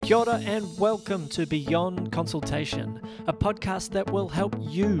Kia ora and welcome to Beyond Consultation, a podcast that will help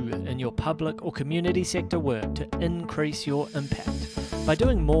you in your public or community sector work to increase your impact by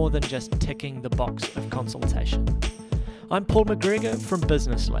doing more than just ticking the box of consultation. I'm Paul McGregor from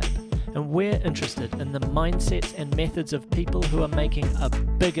Business Lab, and we're interested in the mindsets and methods of people who are making a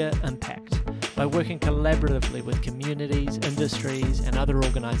bigger impact by working collaboratively with communities, industries, and other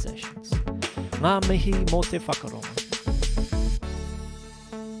organisations. Ngā mihi mō te whakaronga.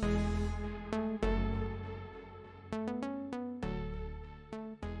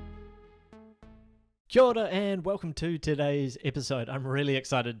 Kia ora and welcome to today's episode. I'm really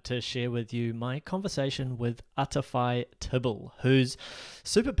excited to share with you my conversation with Atawhai Tibble, whose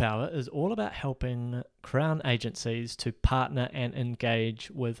superpower is all about helping Crown agencies to partner and engage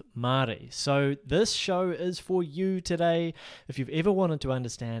with Māori. So this show is for you today. If you've ever wanted to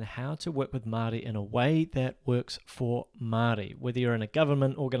understand how to work with Māori in a way that works for Māori, whether you're in a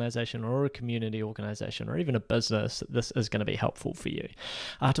government organisation or a community organisation or even a business, this is going to be helpful for you.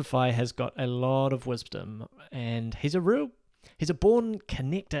 Atawhai has got a lot of wisdom and he's a born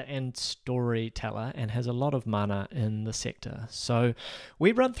connector and storyteller and has a lot of mana in the sector. So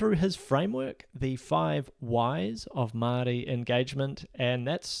we run through his framework, the 5 whys of Māori engagement, and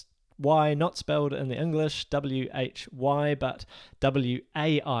that's why not spelled in the English W-H-Y but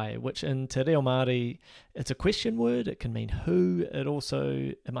W-A-I, which in Te Reo Māori, it's a question word. It can mean who.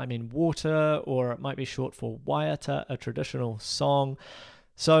 It might mean water, or it might be short for waiata, a traditional song.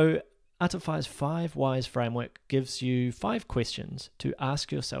 So Atawhai's 5 whys framework gives you 5 questions to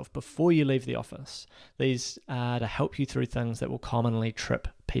ask yourself before you leave the office. These are to help you through things that will commonly trip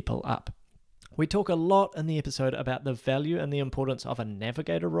people up. We talk a lot in the episode about the value and the importance of a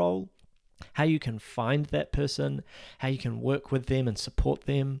navigator role, how you can find that person, how you can work with them and support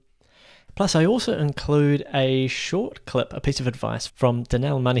them. Plus, I also include a short clip, a piece of advice from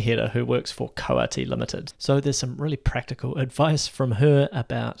Danelle Manihira, who works for Koati Limited. So there's some really practical advice from her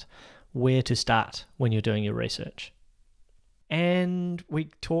about where to start when you're doing your research. And we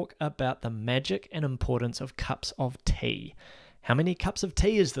talk about the magic and importance of cups of tea. How many cups of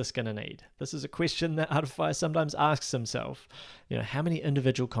tea is this going to need? This is a question that Atawhai sometimes asks himself. How many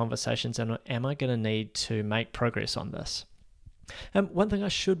individual conversations am I going to need to make progress on this? One thing I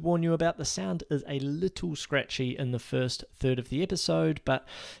should warn you about, the sound is a little scratchy in the first third of the episode, but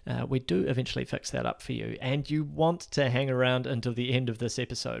we do eventually fix that up for you. And you want to hang around until the end of this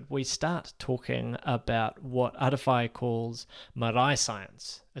episode. We start talking about what Atawhai calls marae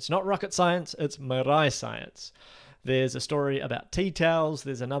science. It's not rocket science, it's marae science. There's a story about tea towels,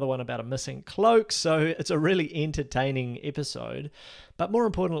 there's another one about a missing cloak, so it's a really entertaining episode. But more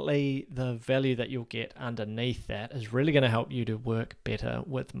importantly, the value that you'll get underneath that is really going to help you to work better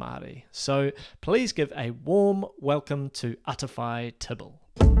with Māori. So please give a warm welcome to Atawhai Tibble.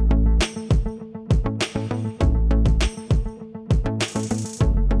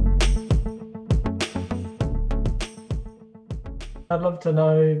 I'd love to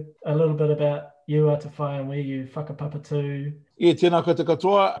know a little bit about you, Atawhai, and where you whakapapa to. Tēnā koutou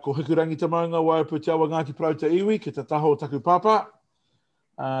katoa, ko hikurangi te maunga waipu te awa Ngāti Parau te iwi, ki te taho taku pāpā.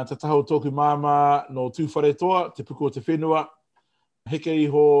 Te taho tōku māma no tūwhare toa, te puku o te whenua. Heke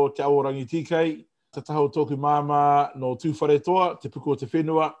iho te aorangi tikei. Te taho tōku māma no tūwhare toa, te puku o te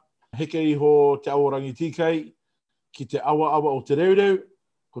whenua. Heke iho te aorangi tikei. Ki te awa o te reureu,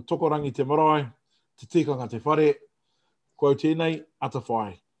 ko tokorangi te marae, te tikanga te whare. Ko tēnei,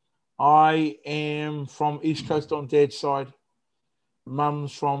 Atawhai. I am from East Coast on Dad's side.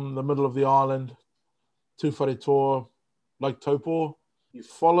 Mum's from the middle of the island, Tūwhare toa, Lake Taupo. You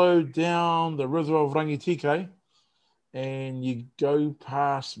follow down the river of Rangitike and you go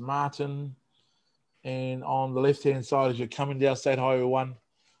past Martin, and on the left-hand side as you're coming down State Highway 1,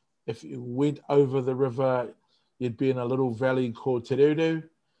 if you went over the river, you'd be in a little valley called Te Reo,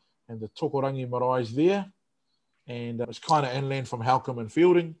 and the Tokorangi marae is there. And it's kind of inland from Halcombe and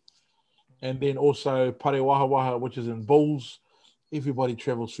Fielding. And then also Pare Waha Waha, which is in Bulls. Everybody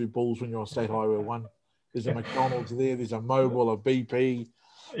travels through Bulls when you're on State Highway 1. There's a McDonald's there, there's a Mobil, a BP,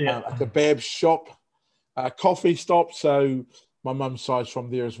 a kebab shop, a coffee stop. So my mum's side's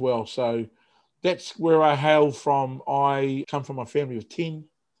from there as well. So that's where I hail from. I come from a family of 10.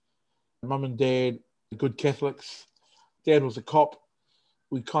 Mum and dad, good Catholics. Dad was a cop.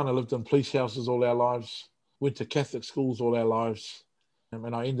 We kind of lived in police houses all our lives. Went to Catholic schools all our lives.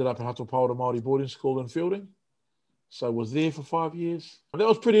 And I ended up at Hatopaora Māori boarding school in Fielding. So I was there for 5 years. That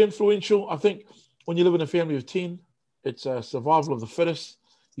was pretty influential. I think when you live in a family of 10, it's a survival of the fittest.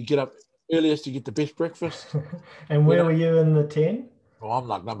 You get up earliest to get the best breakfast. And where were you in the 10? Oh, I'm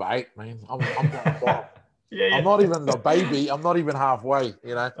like number 8, man. I'm number 5. Yeah, I'm yeah. not even the baby. I'm not even halfway,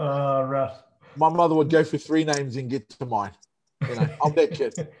 you know. Oh, rough. My mother would go for 3 names and get to mine. You know, I'm that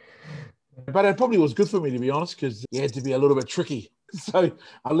kid. But it probably was good for me, to be honest, because you had to be a little bit tricky. So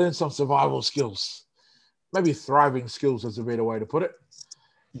I learned some survival skills. Maybe thriving skills is a better way to put it.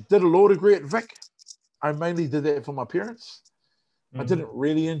 Did a law degree at Vic. I mainly did that for my parents. I didn't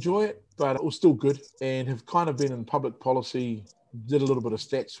really enjoy it, but it was still good, and have kind of been in public policy, did a little bit of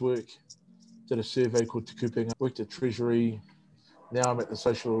stats work, did a survey called Te Kupinga, worked at Treasury. Now I'm at the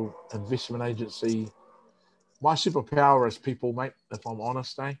Social Investment Agency. My superpower is people, mate, if I'm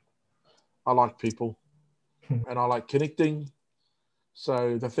honest, eh? I like people and I like connecting.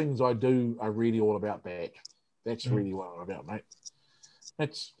 So the things I do are really all about that. That's really what I'm about, mate.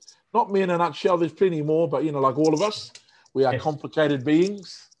 That's not me in a nutshell. There's plenty more, but, you know, like all of us, we are complicated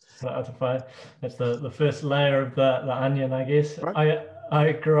beings. Atawhai. That's the first layer of the onion, I guess. Right.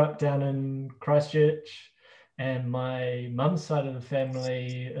 I grew up down in Christchurch, and my mum's side of the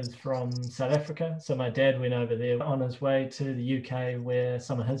family is from South Africa. So my dad went over there on his way to the UK where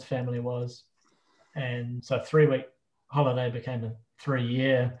some of his family was. And so a 3-week holiday became a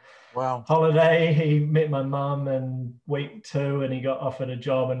 3-year Wow. holiday. He met my mum in week 2 and he got offered a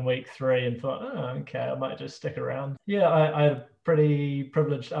job in week 3 and thought, oh, okay, I might just stick around. Yeah, I had a pretty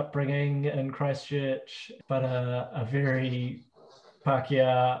privileged upbringing in Christchurch, but a very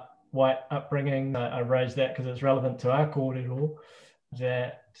Pākehā white upbringing. I raised that because it's relevant to our kōrero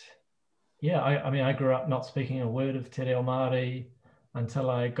that, yeah, I grew up not speaking a word of Te Reo Māori until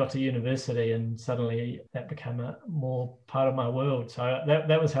I got to university, and suddenly that became a more part of my world. So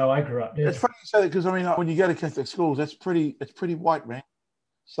that was how I grew up. Yeah. It's funny you say that because, I mean, when you go to Catholic schools, it's pretty white, man.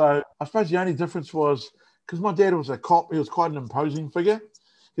 So I suppose the only difference was because my dad was a cop, he was quite an imposing figure.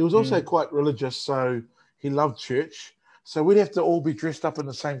 He was also quite religious, so he loved church. So we'd have to all be dressed up in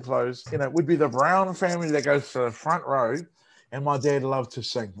the same clothes. You know, we'd be the Brown family that goes to the front row, and my dad loved to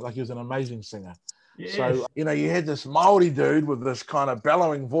sing. Like, he was an amazing singer. Yes. So, you know, you had this Māori dude with this kind of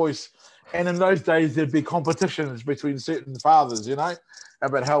bellowing voice. And in those days, there'd be competitions between certain fathers, you know,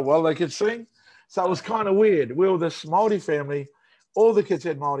 about how well they could sing. So it was kind of weird. We were this Māori family. All the kids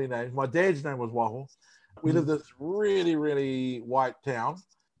had Māori names. My dad's name was Waho. We lived in this really, really white town.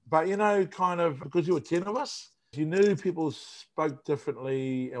 But, you know, kind of because you were 10 of us, you knew people spoke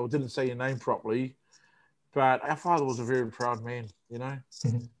differently or didn't say your name properly. But our father was a very proud man, you know.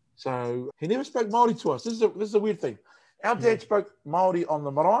 So he never spoke Māori to us. This is a weird thing. Our dad spoke Māori on the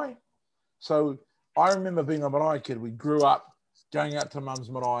marae. So I remember being a marae kid. We grew up going out to mum's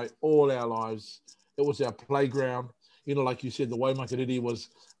marae all our lives. It was our playground. You know, like you said, the Waimakariri was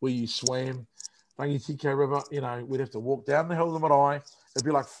where you swam. Rangitikei River, you know, we'd have to walk down the hill of the marae. It'd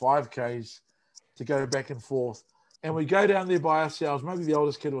be like 5Ks to go back and forth. And we'd go down there by ourselves. Maybe the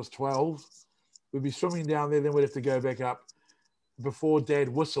oldest kid was 12. We'd be swimming down there. Then we'd have to go back up. Before Dad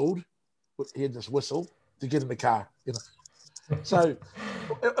whistled, he had this whistle to get in the car, you know. So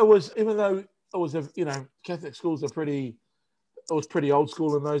it was, even though it was, you know, Catholic schools it was pretty old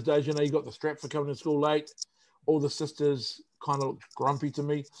school in those days. You know, you got the strap for coming to school late. All the sisters kind of looked grumpy to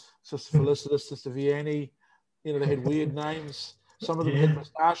me. Sister Felicitas, Sister Vianney, you know, they had weird names. Some of them had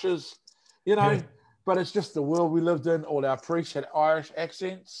moustaches, you know, but it's just the world we lived in. All our priests had Irish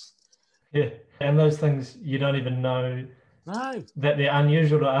accents. Yeah, and those things you don't even know. No. That they're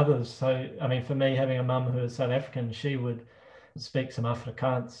unusual to others. So, I mean, for me, having a mum who is South African, she would speak some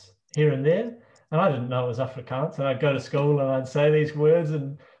Afrikaans here and there. And I didn't know it was Afrikaans. And I'd go to school and I'd say these words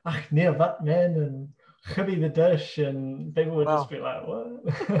and, ach, nee, wat, man, and chibby the dish. And people would just be like,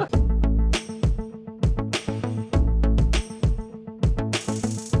 what?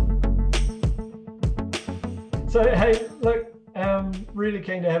 So, hey, look, really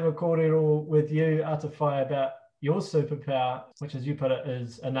keen to have a kōrero with you, Atawhai, about your superpower, which, as you put it,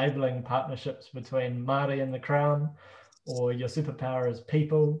 is enabling partnerships between Māori and the Crown, or your superpower is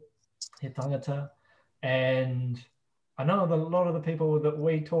people, he tangata. And I know that a lot of the people that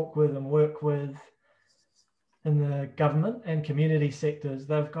we talk with and work with in the government and community sectors,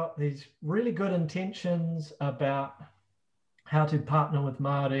 they've got these really good intentions about how to partner with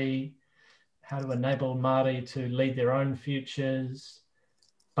Māori, how to enable Māori to lead their own futures.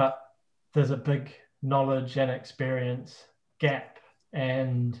 But there's a big knowledge and experience gap,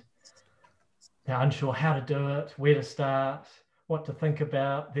 and they're unsure how to do it, where to start, what to think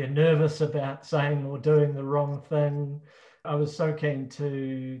about. They're nervous about saying or doing the wrong thing. I was so keen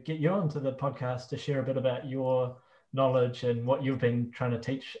to get you onto the podcast to share a bit about your knowledge and what you've been trying to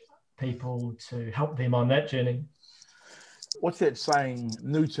teach people to help them on that journey. What's that saying,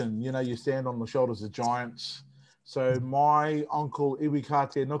 Newton, you know, you stand on the shoulders of giants. So my uncle, Iwi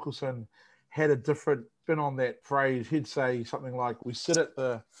Kate Nicholson, had a different spin on that phrase, he'd say something like, we sit at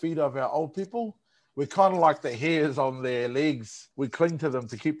the feet of our old people. We're kind of like the hairs on their legs. We cling to them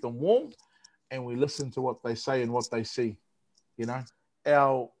to keep them warm, and we listen to what they say and what they see. You know,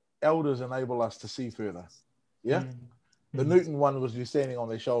 our elders enable us to see further. Yeah. The Newton one was you standing on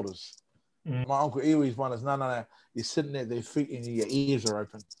their shoulders. My Uncle Iwi's one is no. You're sitting at their feet and your ears are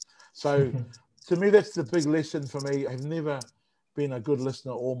open. So to me, that's the big lesson for me. I've never been a good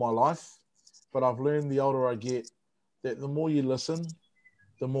listener all my life, but I've learned the older I get that the more you listen,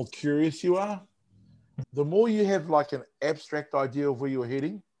 the more curious you are, the more you have like an abstract idea of where you're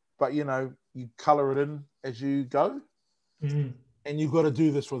heading, but you know, you color it in as you go, and you've got to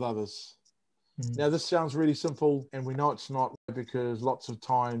do this with others. Now, this sounds really simple, and we know it's not, because lots of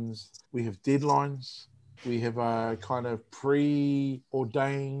times we have deadlines, we have a kind of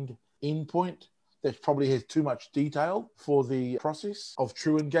preordained endpoint that probably has too much detail for the process of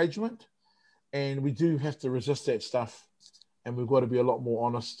true engagement, and we do have to resist that stuff, and we've got to be a lot more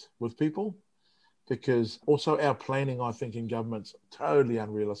honest with people, because also our planning, I think, in government's totally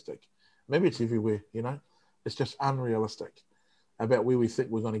unrealistic. Maybe it's everywhere, you know, it's just unrealistic about where we think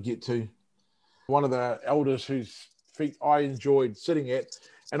we're going to get to. One of the elders whose feet I enjoyed sitting at,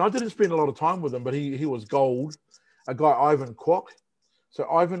 and I didn't spend a lot of time with him, but he was gold, a guy, Ivan Kwok. So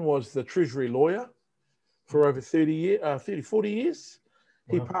Ivan was the Treasury lawyer for over 40 years.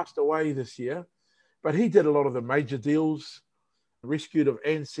 Wow. He passed away this year, but he did a lot of the major deals, rescued of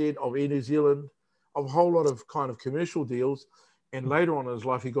Ansett, of Air New Zealand, of a whole lot of kind of commercial deals. And later on in his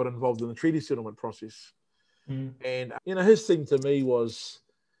life, he got involved in the treaty settlement process. And, you know, his thing to me was,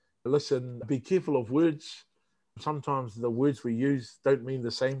 listen, be careful of words. Sometimes the words we use don't mean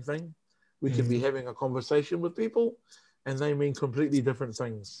the same thing. We can be having a conversation with people and they mean completely different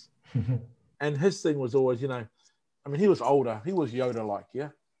things. And his thing was always, you know, I mean, he was older. He was Yoda-like, yeah?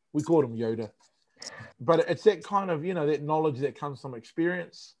 We called him Yoda. But it's that kind of, you know, that knowledge that comes from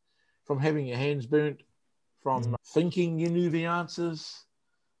experience, from having your hands burnt, from thinking you knew the answers,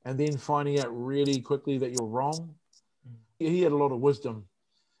 and then finding out really quickly that you're wrong. He had a lot of wisdom.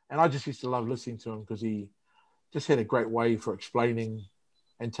 And I just used to love listening to him because he just had a great way for explaining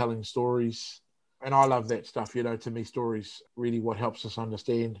and telling stories. And I love that stuff, you know, to me, stories really what helps us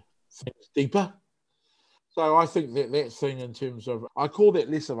understand things deeper. So I think that thing in terms of, I call that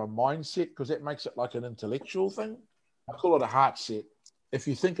less of a mindset because that makes it like an intellectual thing. I call it a heart set. If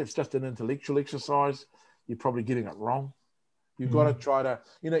you think it's just an intellectual exercise, you're probably getting it wrong. You've got to try to,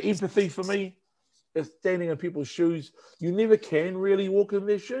 you know, empathy for me is standing in people's shoes. You never can really walk in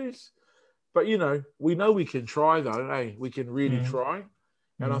their shoes. But, you know we can try though, eh? We can really try.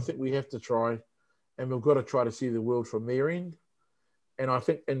 And I think we have to try. And we've got to try to see the world from their end. And I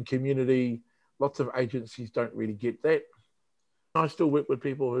think in community, lots of agencies don't really get that. I still work with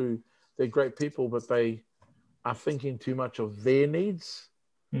people who, they're great people, but they are thinking too much of their needs.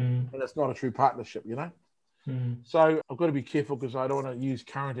 And it's not a true partnership, you know? So I've got to be careful because I don't want to use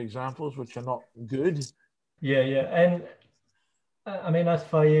current examples, which are not good. Yeah. And I mean,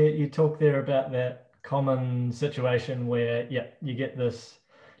 Atawhai, you talk there about that common situation where, you get this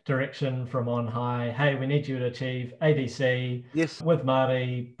direction from on high. Hey, we need you to achieve ABC with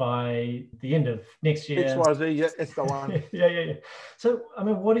Māori by the end of next year. XYZ, yeah, it's the one. Yeah. So, I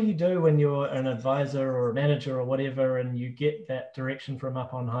mean, what do you do when you're an advisor or a manager or whatever, and you get that direction from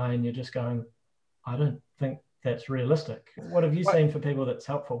up on high and you're just going, I don't think that's realistic. What have you seen for people that's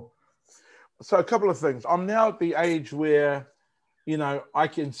helpful? So a couple of things. I'm now at the age where, you know, I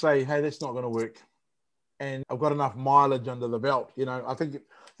can say, hey, that's not going to work. And I've got enough mileage under the belt. You know, I think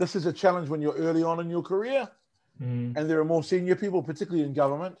this is a challenge when you're early on in your career and there are more senior people, particularly in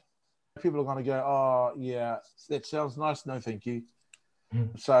government. People are going to go, oh, yeah, that sounds nice. No, thank you.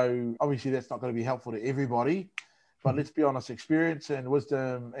 So obviously that's not going to be helpful to everybody. But let's be honest, experience and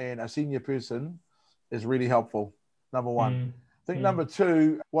wisdom and a senior person is really helpful, number one. I think number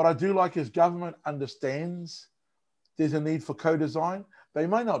two, what I do like is government understands there's a need for co-design. They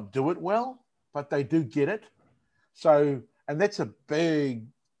may not do it well, but they do get it. So, and that's a big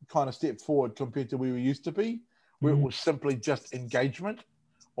kind of step forward compared to where we used to be, where it was simply just engagement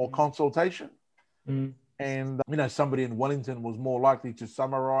or consultation. And, you know, somebody in Wellington was more likely to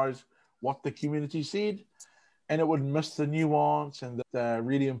summarize what the community said, and it would miss the nuance and the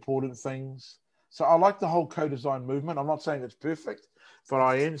really important things. So I like the whole co-design movement. I'm not saying it's perfect, but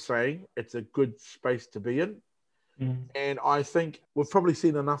I am saying it's a good space to be in. And I think we've probably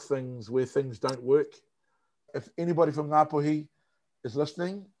seen enough things where things don't work. If anybody from Ngāpuhi is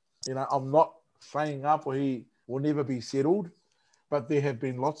listening, you know, I'm not saying Ngāpuhi will never be settled, but there have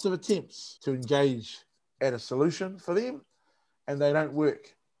been lots of attempts to engage at a solution for them, and they don't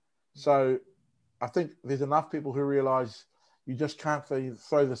work. So I think there's enough people who realise you just can't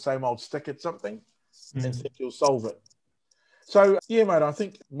throw the same old stick at something and think you'll solve it. So, yeah, mate, I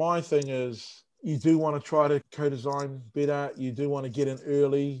think my thing is you do want to try to co-design better. You do want to get in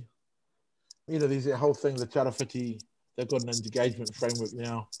early. You know, there's that whole thing, the Tarawhiti, they've got an engagement framework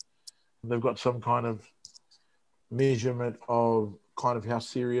now. They've got some kind of measurement of kind of how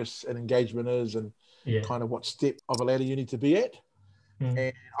serious an engagement is and kind of what step of a ladder you need to be at.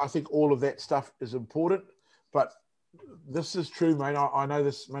 And I think all of that stuff is important. But this is true, mate. I know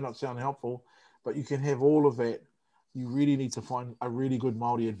this may not sound helpful, but you can have all of that. You really need to find a really good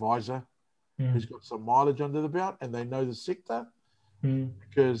Māori advisor who's got some mileage under the belt and they know the sector.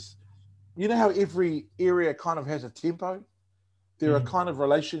 Because you know how every area kind of has a tempo? There are kind of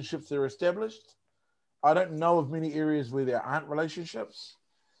relationships that are established. I don't know of many areas where there aren't relationships.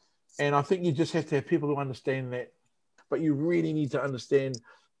 And I think you just have to have people who understand that. But you really need to understand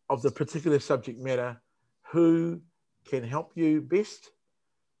of the particular subject matter, who can help you best,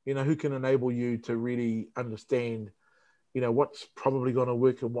 you know, who can enable you to really understand, you know, what's probably going to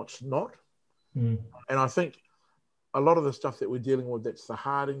work and what's not. And I think a lot of the stuff that we're dealing with, that's the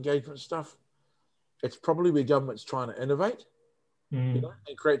hard engagement stuff, it's probably where government's trying to innovate, you know,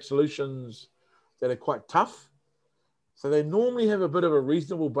 and create solutions that are quite tough. So they normally have a bit of a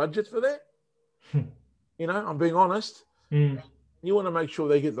reasonable budget for that. You know, I'm being honest. You want to make sure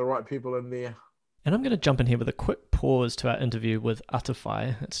they get the right people in there. And I'm going to jump in here with a quick pause to our interview with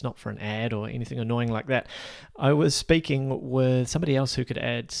Atawhai. It's not for an ad or anything annoying like that. I was speaking with somebody else who could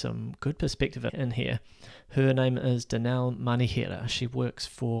add some good perspective in here. Her name is Danelle Manihira. She works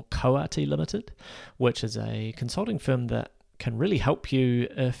for Koati Limited, which is a consulting firm that can really help you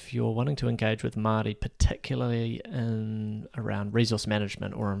if you're wanting to engage with Māori, particularly in around resource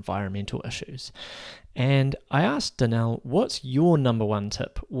management or environmental issues. And I asked Danelle, what's your number one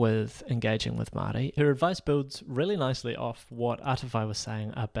tip with engaging with Māori? Her advice builds really nicely off what Atawhai was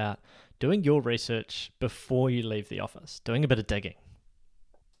saying about doing your research before you leave the office, doing a bit of digging.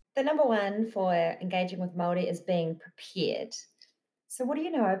 The number one for engaging with Māori is being prepared. So what do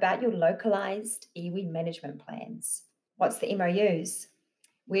you know about your localised iwi management plans? What's the MOUs?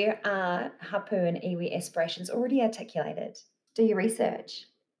 Where are hapu and iwi aspirations already articulated? Do your research.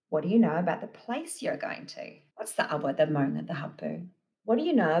 What do you know about the place you're going to? What's the awa, the maunga, the hapu? What do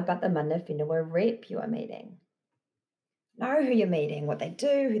you know about the mana whenua rep you are meeting? Know who you're meeting, what they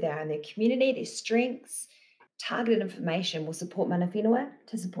do, who they are in their community, their strengths. Targeted information will support mana whenua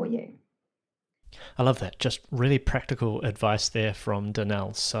to support you. I love that. Just really practical advice there from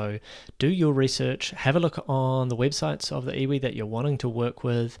Danelle. So do your research, have a look on the websites of the iwi that you're wanting to work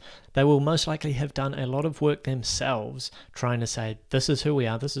with. They will most likely have done a lot of work themselves trying to say, this is who we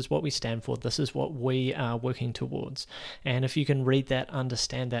are, this is what we stand for, this is what we are working towards. And if you can read that,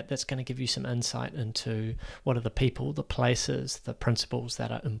 understand that, that's going to give you some insight into what are the people, the places, the principles that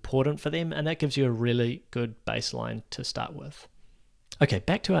are important for them. And that gives you a really good baseline to start with. Okay,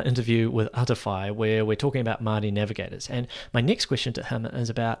 back to our interview with Atawhai, where we're talking about Māori navigators. And my next question to him is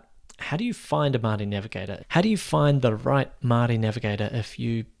about, how do you find a Māori navigator? How do you find the right Māori navigator if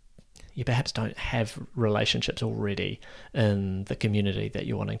you perhaps don't have relationships already in the community that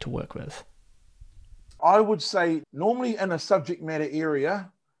you're wanting to work with? I would say normally in a subject matter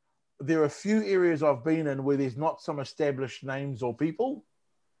area, there are a few areas I've been in where there's not some established names or people.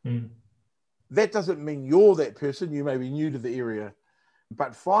 That doesn't mean you're that person. You may be new to the area.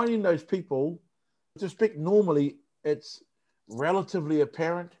 But finding those people, to speak normally, it's relatively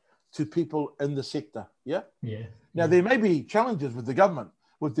apparent to people in the sector. Yeah. Now, there may be challenges with the government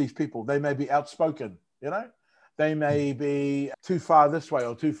with these people. They may be outspoken, you know, they may be too far this way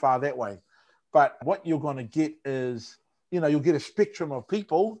or too far that way. But what you're going to get is, you know, you'll get a spectrum of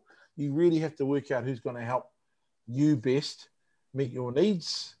people. You really have to work out who's going to help you best meet your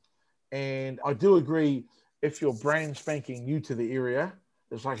needs. And I do agree, if you're brand spanking new to the area,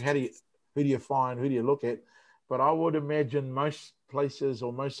 it's like, who do you find, who do you look at? But I would imagine most places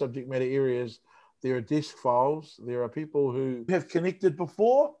or most subject matter areas, there are desk files, there are people who have connected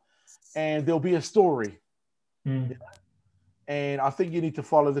before, and there'll be a story. You know? And I think you need to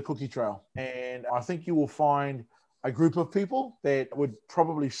follow the cookie trail. And I think you will find a group of people that would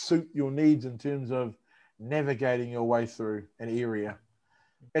probably suit your needs in terms of navigating your way through an area.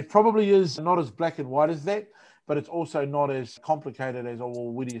 It probably is not as black and white as that, but it's also not as complicated as, oh, well,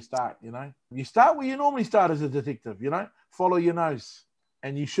 where do you start, you know? You start where you normally start as a detective, you know? Follow your nose.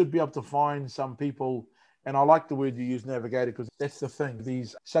 And you should be able to find some people, and I like the word you use, navigator, because that's the thing.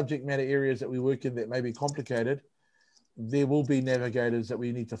 These subject matter areas that we work in that may be complicated, there will be navigators that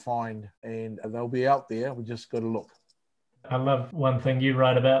we need to find, and they'll be out there. We just got to look. I love one thing you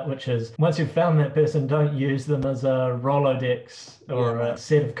write about, which is once you've found that person, don't use them as a Rolodex Yeah, or a mate.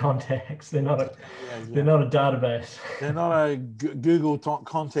 set of contacts. Yeah, They're yeah. not a database. They're not a Google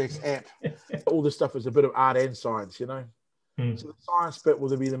contacts app. All this stuff is a bit of art and science, you know. Mm. So the science bit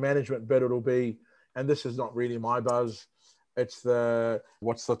will be the management bit. It'll be, and this is not really my buzz. It's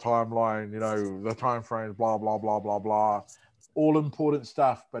what's the timeline, you know, the time frame, blah, blah, blah, blah, blah. All important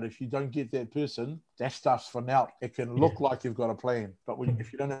stuff. But if you don't get that person, that stuff's for now. It can look like you've got a plan. But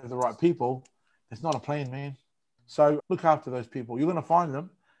if you don't have the right people, it's not a plan, man. So look after those people. You're going to find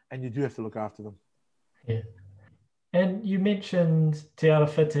them, and you do have to look after them. Yeah. And you mentioned Te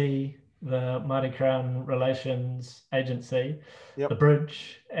Arawhiti, the Māori Crown Relations Agency, the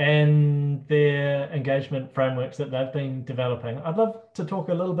Bridge, and their engagement frameworks that they've been developing. I'd love to talk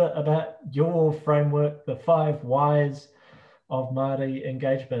a little bit about your framework, the 5 whys of Māori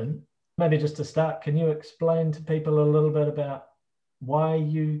engagement. Maybe just to start, can you explain to people a little bit about why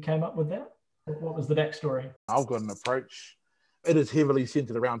you came up with that? What was the backstory? I've got an approach. It is heavily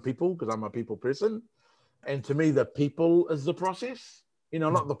centered around people because I'm a people person. And to me, the people is the process, you know,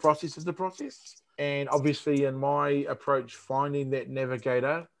 not the process is the process. And obviously in my approach, finding that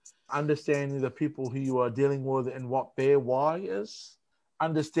navigator, understanding the people who you are dealing with and what their why is,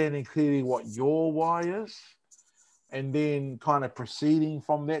 understanding clearly what your why is, and then kind of proceeding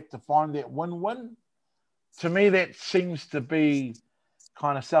from that to find that win-win. To me, that seems to be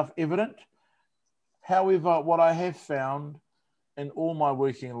kind of self-evident. However, what I have found in all my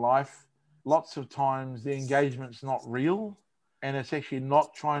working life, lots of times the engagement's not real and it's actually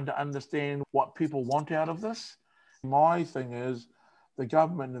not trying to understand what people want out of this. My thing is the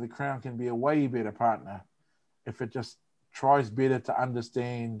government and the Crown can be a way better partner if it just tries better to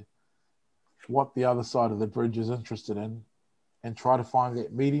understand what the other side of the bridge is interested in and try to find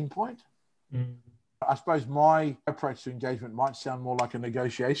that meeting point. Mm. I suppose my approach to engagement might sound more like a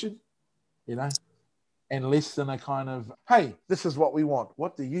negotiation, you know, and less than a kind of, hey, this is what we want.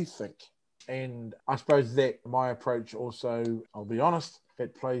 What do you think? And I suppose that my approach also, I'll be honest,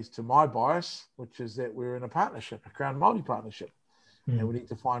 it plays to my bias, which is that we're in a partnership, a Crown Māori partnership. Mm. And we need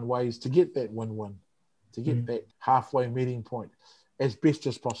to find ways to get that win-win, to get that halfway meeting point as best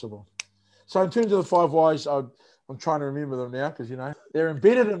as possible. So in terms of the 5 whys, I'm trying to remember them now because, you know, they're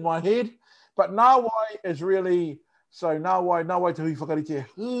embedded in my head. But nā wai is really, so nā wai te hui whakarite,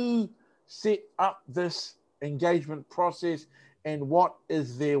 who set up this engagement process and what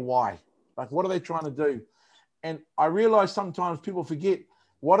is their why? Like, what are they trying to do? And I realize sometimes people forget,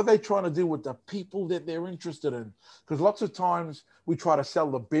 what are they trying to do with the people that they're interested in? Because lots of times we try to sell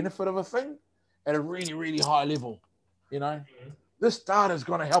the benefit of a thing at a really, really high level. You know, this data is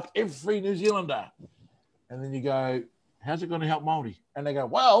going to help every New Zealander. And then you go, how's it going to help Māori? And they go,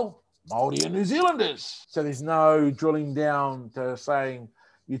 well, Māori are New Zealanders. So there's no drilling down to saying,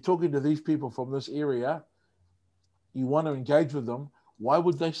 you're talking to these people from this area, you want to engage with them, why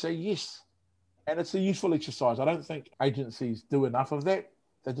would they say yes? And it's a useful exercise. I don't think agencies do enough of that.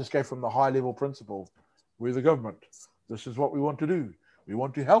 They just go from the high level principle. We're the government. This is what we want to do. We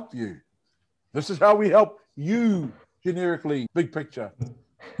want to help you. This is how we help you, generically, big picture.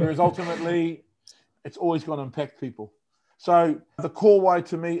 Whereas ultimately, it's always going to impact people. So the core why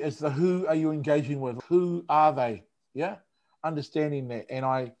to me is the who are you engaging with? Who are they? Yeah? Understanding that. And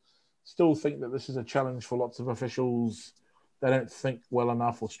I still think that this is a challenge for lots of officials. They don't think well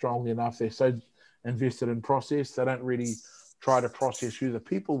enough or strongly enough. They're so invested in process. They don't really try to process who the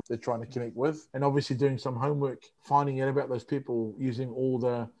people they're trying to connect with. And obviously doing some homework, finding out about those people, using all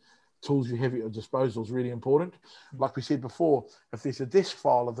the tools you have at your disposal is really important. Like we said before, if there's a desk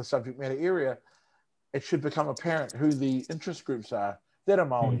file of the subject matter area, it should become apparent who the interest groups are that are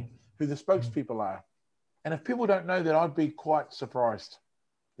Māori, who the spokespeople are. And if people don't know that, I'd be quite surprised.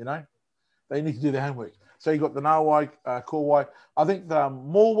 You know, they need to do their homework. So you've got the nā wai, core wai. I think the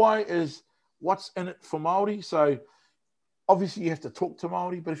more wai is what's in it for Māori. So obviously you have to talk to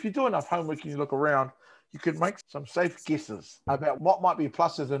Māori, but if you do enough homework and you look around, you can make some safe guesses about what might be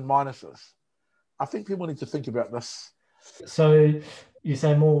pluses and minuses. I think people need to think about this. So you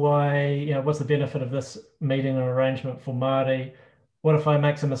say more why, you know, what's the benefit of this meeting and arrangement for Māori? What if I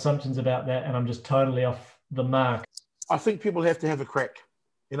make some assumptions about that and I'm just totally off the mark? I think people have to have a crack,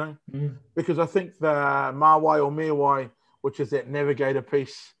 you know, because I think the mawai or mewai, which is that navigator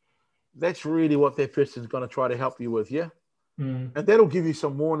piece, that's really what that person's going to try to help you with, yeah? And that'll give you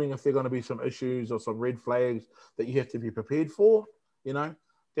some warning if there are going to be some issues or some red flags that you have to be prepared for, you know?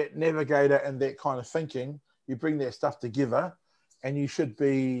 That navigator and that kind of thinking, you bring that stuff together and you should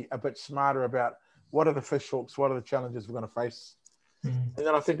be a bit smarter about what are the fish hooks, what are the challenges we're going to face. And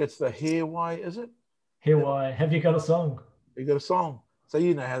then I think it's the here why, is it? Here why. Have you got a song? You got a song. So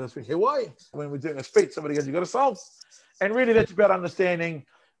you know how to speak. Hawaii. When we're doing a speech, somebody goes, you got a song. And really that's about understanding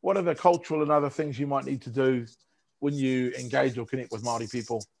what are the cultural and other things you might need to do when you engage or connect with Māori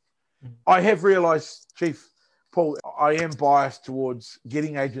people. I have realised, Chief Paul, I am biased towards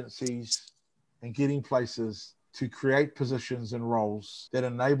getting agencies and getting places to create positions and roles that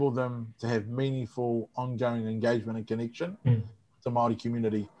enable them to have meaningful, ongoing engagement and connection with the Māori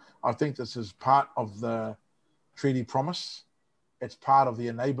community. I think this is part of the treaty promise. It's part of the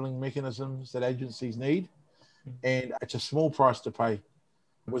enabling mechanisms that agencies need. And it's a small price to pay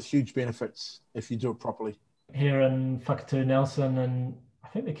with huge benefits if you do it properly. Here in Whakatū, Nelson, and I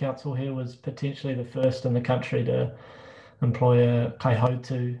think the council here was potentially the first in the country to employ a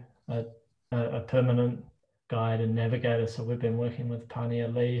kaihotu, a permanent guide and navigator. So we've been working with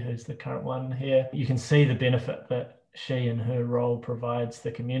Pania Lee, who's the current one here. You can see the benefit that she and her role provides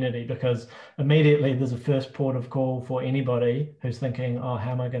the community, because immediately there's a first port of call for anybody who's thinking, oh,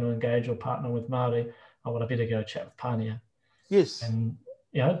 how am I going to engage or partner with Māori? Oh, well, I better go chat with Pania. Yes. And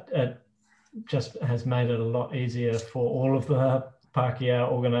it just has made it a lot easier for all of the Pākehā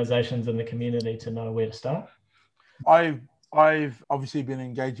organisations in the community to know where to start. I've obviously been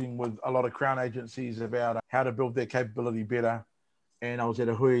engaging with a lot of Crown agencies about how to build their capability better. And I was at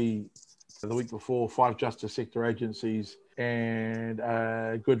a hui the week before, 5 justice sector agencies, and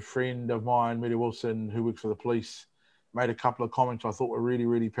a good friend of mine, Mary Wilson, who works for the police, made a couple of comments I thought were really,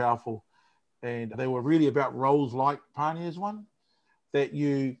 really powerful. And they were really about roles like Pānia's one, that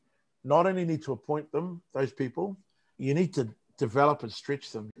you not only need to appoint them, those people, you need to develop and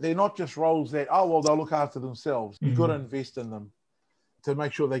stretch them. They're not just roles that, oh, well, they'll look after themselves. You've got to invest in them to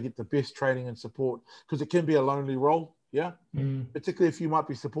make sure they get the best training and support, because it can be a lonely role, yeah? Particularly if you might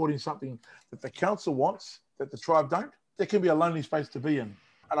be supporting something that the council wants, that the tribe don't. There can be a lonely space to be in.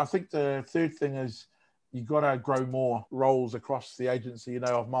 And I think the third thing is you've got to grow more roles across the agency,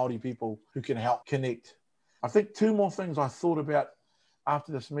 of Māori people who can help connect. I think 2 more things I thought about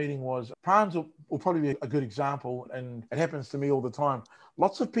after this meeting was, Pāns will probably be a good example, and it happens to me all the time.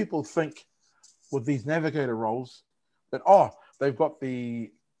 Lots of people think with these navigator roles that, they've got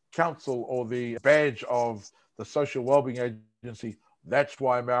the council or the badge of the social wellbeing agency. That's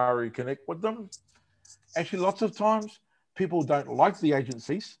why Maori connect with them. Actually, lots of times people don't like the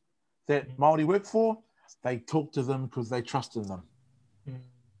agencies that Māori work for. They talk to them because they trust in them.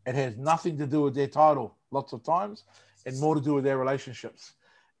 It has nothing to do with their title lots of times, and more to do with their relationships.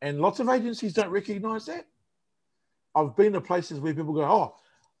 And lots of agencies don't recognize that. I've been to places where people go, oh,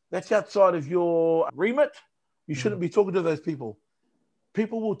 that's outside of your remit. You shouldn't be talking to those people.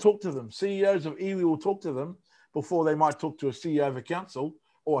 People will talk to them. CEOs of iwi will talk to them before they might talk to a CEO of a council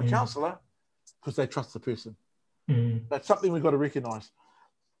or a councillor, because they trust the person. That's something we've got to recognize.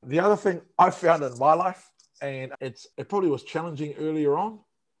 The other thing I found in my life, and it probably was challenging earlier on,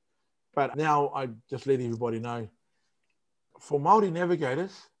 but now I just let everybody know, for Māori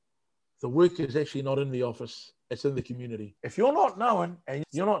navigators, the work is actually not in the office, it's in the community. If you're not known and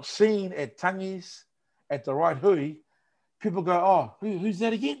you're not seen at tangis, at the right hui, people go, oh, who's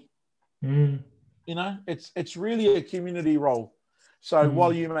that again? It's really a community role. So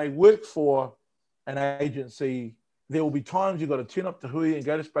while you may work for an agency, there will be times you've got to turn up to hui and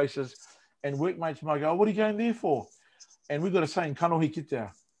go to spaces, and workmates might go, what are you going there for? And we've got a saying, kanohi kitea,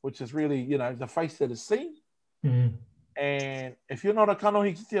 which is really, the face that is seen. And if you're not a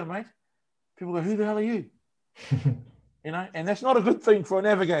kanohi kitea, mate, people go, who the hell are you? And that's not a good thing for a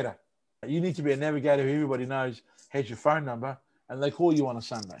navigator. You need to be a navigator who everybody knows has your phone number, and they call you on a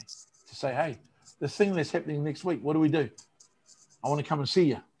Sunday to say, hey, this thing that's happening next week, what do we do? I want to come and see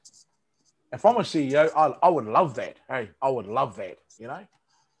you. If I'm a CEO, I would love that. Hey, I would love that,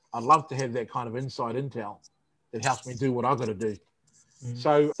 I'd love to have that kind of inside intel that helps me do what I've got to do.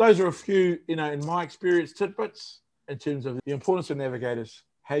 So those are a few, in my experience, tidbits in terms of the importance of navigators,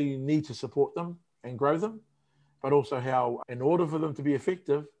 how you need to support them and grow them, but also how, in order for them to be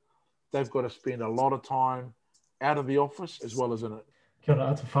effective, they've got to spend a lot of time out of the office as well as in it. Kia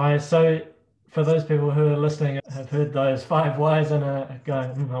ora, Atawhai. So for those people who are listening, have heard those 5 whys and are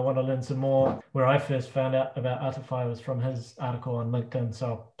going, I want to learn some more. Where I first found out about Atawhai was from his article on LinkedIn. So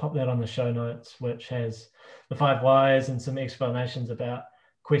I'll pop that on the show notes, which has the 5 whys and some explanations about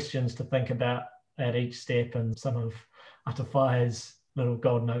questions to think about at each step, and some of Atawhai's little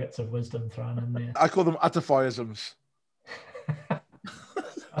gold nuggets of wisdom thrown in there. I call them Atawhaiisms.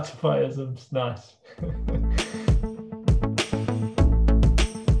 Atawhaiisms, nice.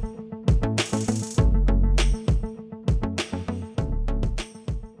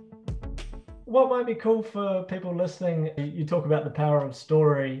 what might be cool for people listening, you talk about the power of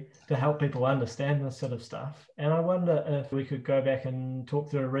story to help people understand this sort of stuff. And I wonder if we could go back and talk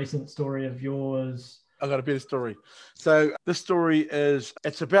through a recent story of yours. I got a better story. So this story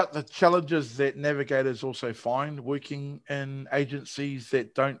it's about the challenges that navigators also find working in agencies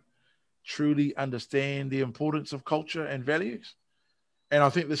that don't truly understand the importance of culture and values. And I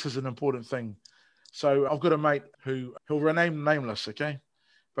think this is an important thing. So I've got a mate who'll remain nameless, okay?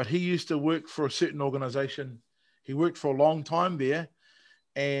 But he used to work for a certain organization. He worked for a long time there,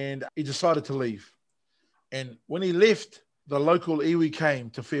 and he decided to leave. And when he left, the local iwi came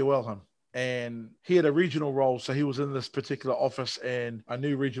to farewell him. And he had a regional role, so he was in this particular office, and a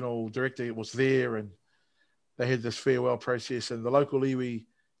new regional director was there, and they had this farewell process, and the local iwi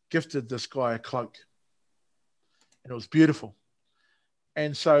gifted this guy a cloak. And it was beautiful.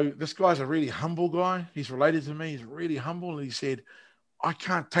 And so this guy's a really humble guy. He's related to me. He's really humble. And he said, I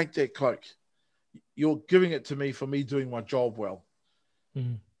can't take that cloak. You're giving it to me for me doing my job well.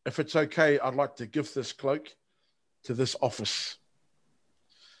 Mm. If it's okay, I'd like to give this cloak to this office.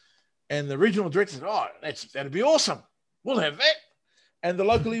 And the regional director said, oh, that'd be awesome. We'll have that. And the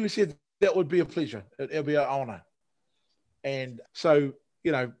local iwi said, that would be a pleasure. It'll be an honor. And so,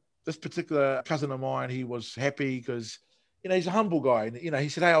 this particular cousin of mine, he was happy because, he's a humble guy. And, he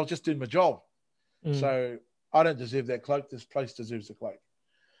said, hey, I was just doing my job. Mm. So I don't deserve that cloak. This place deserves the cloak.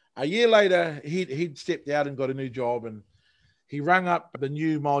 A year later, he'd stepped out and got a new job, and he rang up the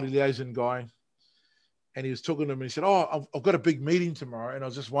new Māori liaison guy, and he was talking to him, and he said, oh, I've got a big meeting tomorrow, and I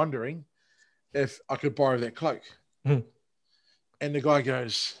was just wondering if I could borrow that cloak. Mm. And the guy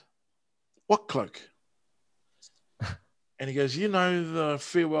goes, what cloak? And he goes, the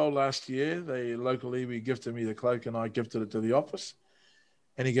farewell last year, the local iwi gifted me the cloak, and I gifted it to the office.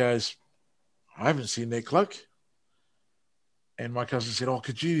 And he goes, I haven't seen that cloak. And my cousin said, oh,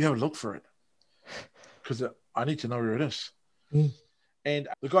 could you have a look for it? Because I need to know where it is. Mm. And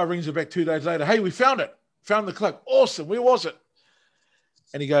the guy rings her back 2 days later. Hey, we found it. Found the cloak. Awesome. Where was it?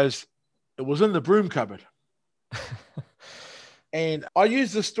 And he goes, it was in the broom cupboard. And I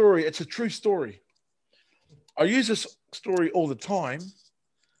use this story. It's a true story. I use this story all the time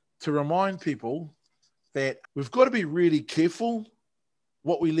to remind people that we've got to be really careful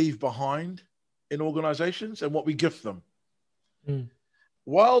what we leave behind in organizations and what we gift them. Mm.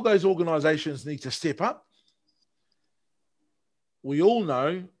 While those organizations need to step up, we all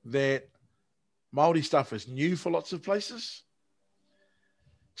know that Māori stuff is new for lots of places.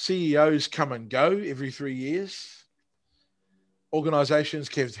 CEOs come and go every 3 years. Organizations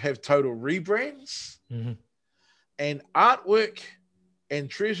can have total rebrands. Mm-hmm. And artwork and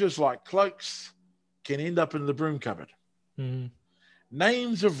treasures like cloaks can end up in the broom cupboard. Mm-hmm.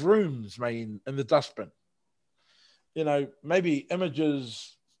 Names of rooms may in the dustbin. Maybe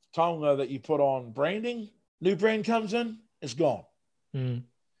images, taonga that you put on branding, new brand comes in, it's gone. Mm.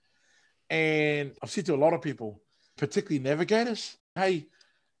 And I've said to a lot of people, particularly navigators, hey,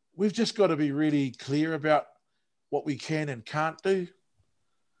 we've just got to be really clear about what we can and can't do.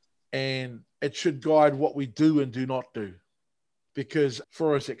 And it should guide what we do and do not do. Because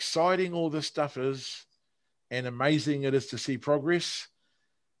for as exciting all this stuff is and amazing it is to see progress,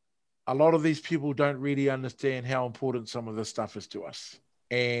 a lot of these people don't really understand how important some of this stuff is to us.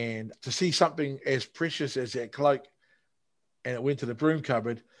 And to see something as precious as that cloak and it went to the broom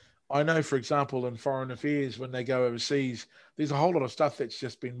cupboard, I know, for example, in foreign affairs, when they go overseas, there's a whole lot of stuff that's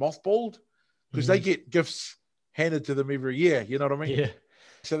just been mothballed because they get gifts handed to them every year. You know what I mean? Yeah.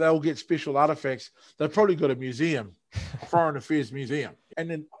 So they'll get special artifacts. They've probably got a museum, a foreign affairs museum. And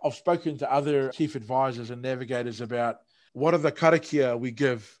then I've spoken to other chief advisors and navigators about what are the karakia we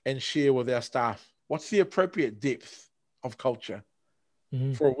give and share with our staff? What's the appropriate depth of culture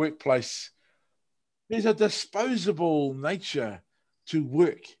for a workplace? There's a disposable nature to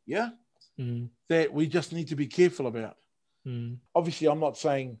work, that we just need to be careful about. Obviously, I'm not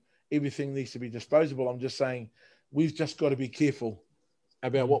saying everything needs to be disposable. I'm just saying we've just got to be careful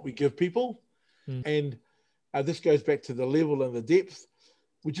about what we give people. And this goes back to the level and the depth.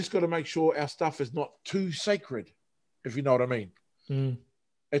 We just got to make sure our stuff is not too sacred, if you know what I mean.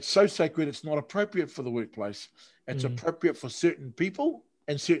 It's so sacred, it's not appropriate for the workplace. It's appropriate for certain people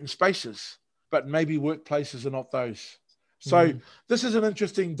and certain spaces, but maybe workplaces are not those. So this is an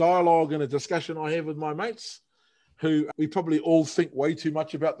interesting dialogue and a discussion I have with my mates who we probably all think way too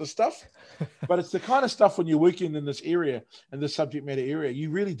much about this stuff, but it's the kind of stuff when you're working in this area and this subject matter area, you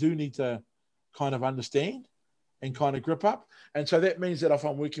really do need to kind of understand and kind of grip up. And so that means that if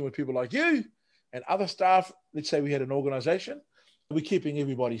I'm working with people like you and other staff, let's say we had an organization, we're keeping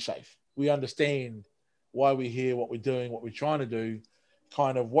everybody safe. We understand why we're here, what we're doing, what we're trying to do,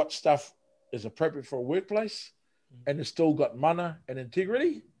 kind of what stuff is appropriate for a workplace and it's still got mana and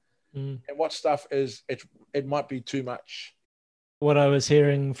integrity, and what stuff is, it might be too much. What I was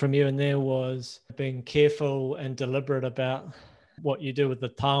hearing from you in there was being careful and deliberate about what you do with the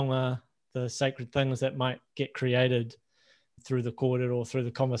taonga, the sacred things that might get created through the kōrero or through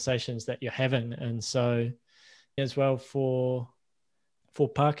the conversations that you're having. And so as well for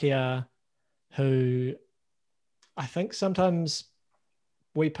Pākehā, who I think sometimes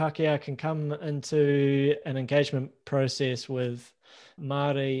we Pākehā can come into an engagement process with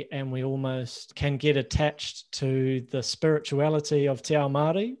Māori and we almost can get attached to the spirituality of Te Ao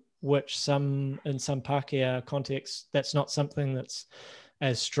Māori, which in some Pākehā contexts, that's not something that's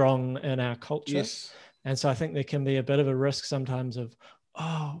as strong in our culture. Yes. And so I think there can be a bit of a risk sometimes of,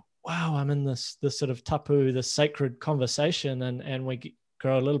 oh, wow, I'm in this sort of tapu, this sacred conversation, and we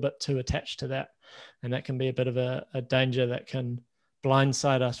grow a little bit too attached to that. And that can be a bit of a danger that can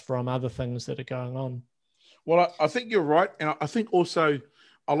blindside us from other things that are going on. Well, I think you're right. And I think also,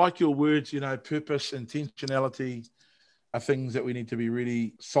 I like your words, purpose, intentionality are things that we need to be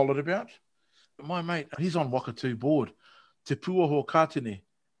really solid about. But my mate, he's on Wakatu board, Te Puaho Kātene.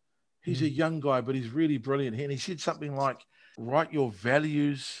 He's a young guy, but he's really brilliant. And he said something like, write your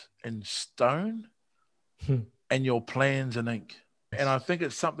values in stone and your plans in ink. And I think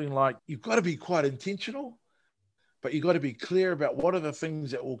it's something like, you've got to be quite intentional, but you've got to be clear about what are the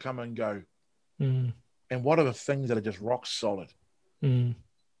things that will come and go. And what are the things that are just rock solid, And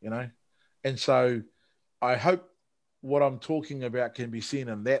so I hope what I'm talking about can be seen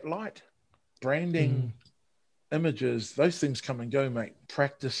in that light. Branding, images, those things come and go, mate.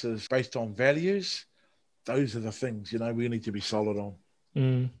 Practices based on values, those are the things, we need to be solid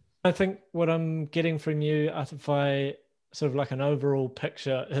on. I think what I'm getting from you, Atawhai, sort of like an overall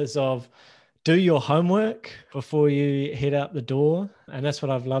picture is of do your homework before you head out the door. And that's what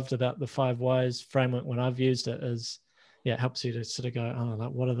I've loved about the 5 Whys framework when I've used it is, it helps you to sort of go, oh,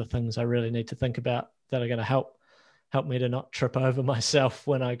 like, what are the things I really need to think about that are going to help me to not trip over myself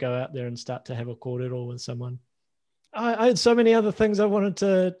when I go out there and start to have a kōrero with someone. I had so many other things I wanted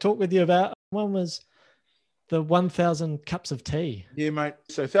to talk with you about. One was the 1,000 cups of tea. Yeah, mate.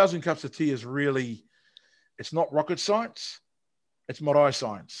 So 1,000 cups of tea is really, it's not rocket science. It's marae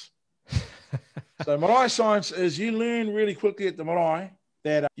science. So marae science is you learn really quickly at the marae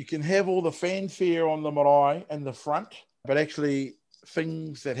that you can have all the fanfare on the marae in the front, but actually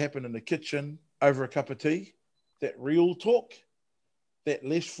things that happen in the kitchen over a cup of tea, that real talk, that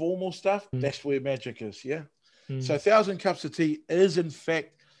less formal stuff, that's where magic is, yeah? So 1,000 cups of tea is in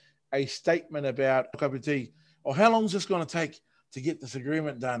fact a statement about a cup of tea. Or how long is this going to take to get this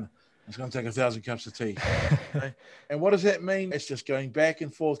agreement done? It's going to take 1,000 cups of tea. Okay? And what does that mean? It's just going back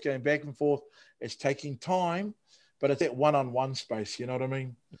and forth. It's taking time, but it's that one-on-one space. You know what I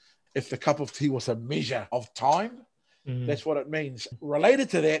mean? If the cup of tea was a measure of time, that's what it means. Related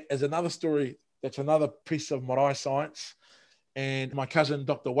to that is another story. That's another piece of marae science. And my cousin,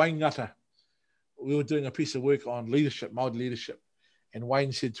 Dr. Wayne Ngata, we were doing a piece of work on leadership, Māori leadership. And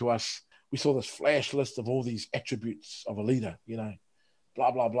Wayne said to us, we saw this flash list of all these attributes of a leader,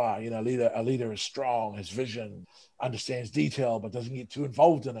 blah, blah, blah. A leader is strong, has vision, understands detail, but doesn't get too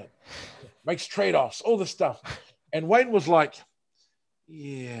involved in it, makes trade-offs, all this stuff. And Wayne was like,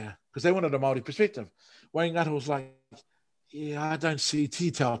 yeah, because they wanted a Māori perspective. Wayne Ngata was like, yeah, I don't see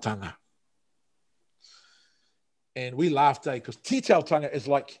titautanga. And we laughed, because titautanga is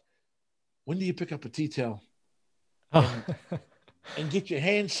like, when do you pick up a tea towel and get your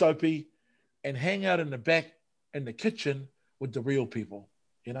hands soapy and hang out in the back in the kitchen with the real people,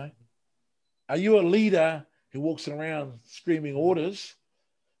 Are you a leader who walks around screaming orders,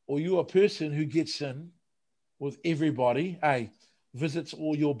 or you a person who gets in with everybody, visits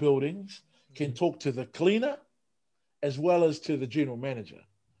all your buildings, can talk to the cleaner as well as to the general manager,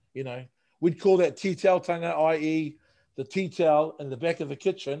 We'd call that tea tautanga, i.e. the tea towel in the back of the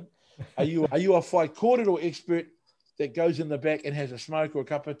kitchen. Are you a whai kōrero expert that goes in the back and has a smoke or a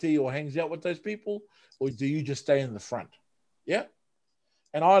cup of tea or hangs out with those people? Or do you just stay in the front? Yeah?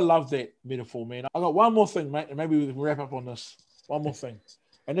 And I love that metaphor, man. I got one more thing, mate, and maybe we can wrap up on this. One more thing.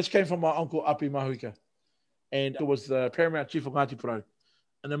 And this came from my uncle, Api Mahuika. And it was the Paramount Chief of Ngāti Pro.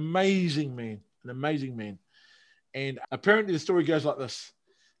 An amazing man. And apparently the story goes like this.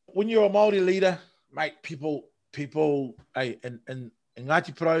 When you're a Māori leader, mate, people, in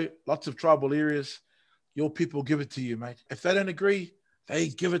Ngāti Pro, lots of tribal areas, your people give it to you, mate. If they don't agree, they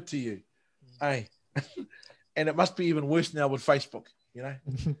give it to you. And it must be even worse now with Facebook,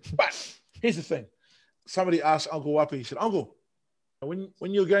 But here's the thing. Somebody asked Uncle Wapi, he said, Uncle, when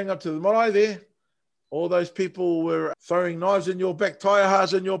you're going up to the marae there, All those people were throwing knives in your back,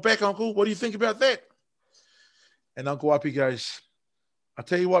 taiahas in your back, Uncle. What do you think about that? And Uncle Api goes, I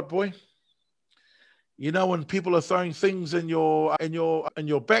tell you what, boy. You know when people are throwing things in your back, do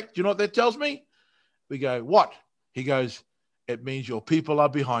you know what that tells me? We go, what? He goes, it means your people are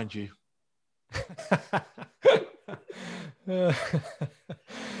behind you.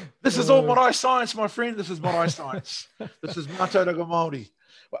 This is all Māori science, my friend. This is Māori science. This is Mātauranga Māori.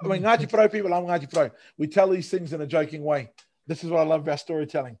 I mean, Ngāti Pro people, I'm Ngāti Pro. We tell these things in a joking way. This is what I love about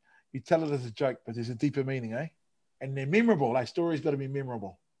storytelling. You tell it as a joke, but there's a deeper meaning, eh? And they're memorable. Like, stories got to be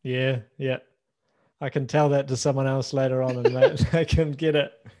memorable. Yeah. I can tell that to someone else later on and they can get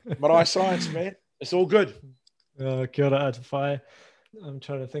it. Māori science, man. It's all good. Kia ora Atawhai. I'm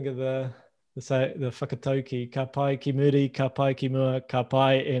trying to think of the whakatauki. Ka pai ki muri, ka pai ki mua, ka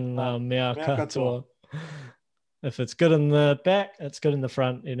pai in mea katoa. If it's good in the back, it's good in the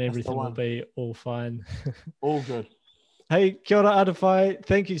front, and everything will be all fine. All good. Hey, kia ora Atawhai.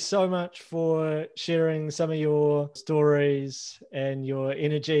 Thank you so much for sharing some of your stories and your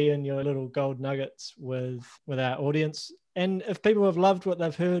energy and your little gold nuggets with our audience. And if people have loved what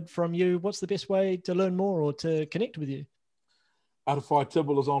they've heard from you, what's the best way to learn more or to connect with you? Atawhai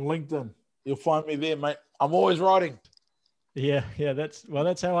Tibble is on LinkedIn. You'll find me there, mate. I'm always writing. Yeah,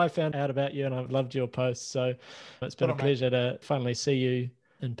 that's how I found out about you, and I've loved your posts. So it's been a pleasure to finally see you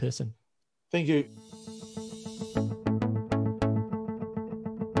in person. Thank you.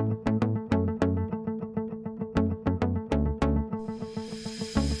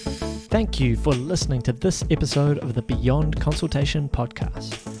 Thank you for listening to this episode of the Beyond Consultation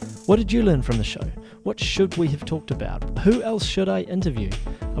podcast. What did you learn from the show? What should we have talked about? Who else should I interview?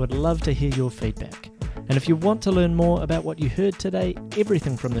 I would love to hear your feedback. And if you want to learn more about what you heard today,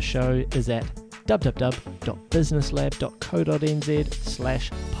 everything from the show is at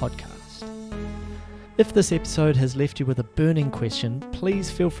www.businesslab.co.nz/podcast. If this episode has left you with a burning question, please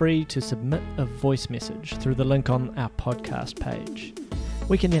feel free to submit a voice message through the link on our podcast page.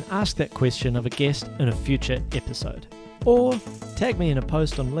 We can then ask that question of a guest in a future episode. Or tag me in a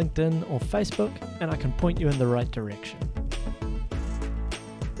post on LinkedIn or Facebook and I can point you in the right direction.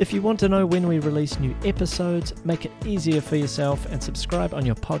 If you want to know when we release new episodes, make it easier for yourself and subscribe on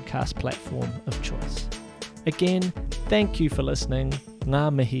your podcast platform of choice. Again, thank you for listening.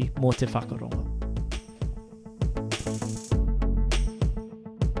 Ngā mihi mō te whakarongo.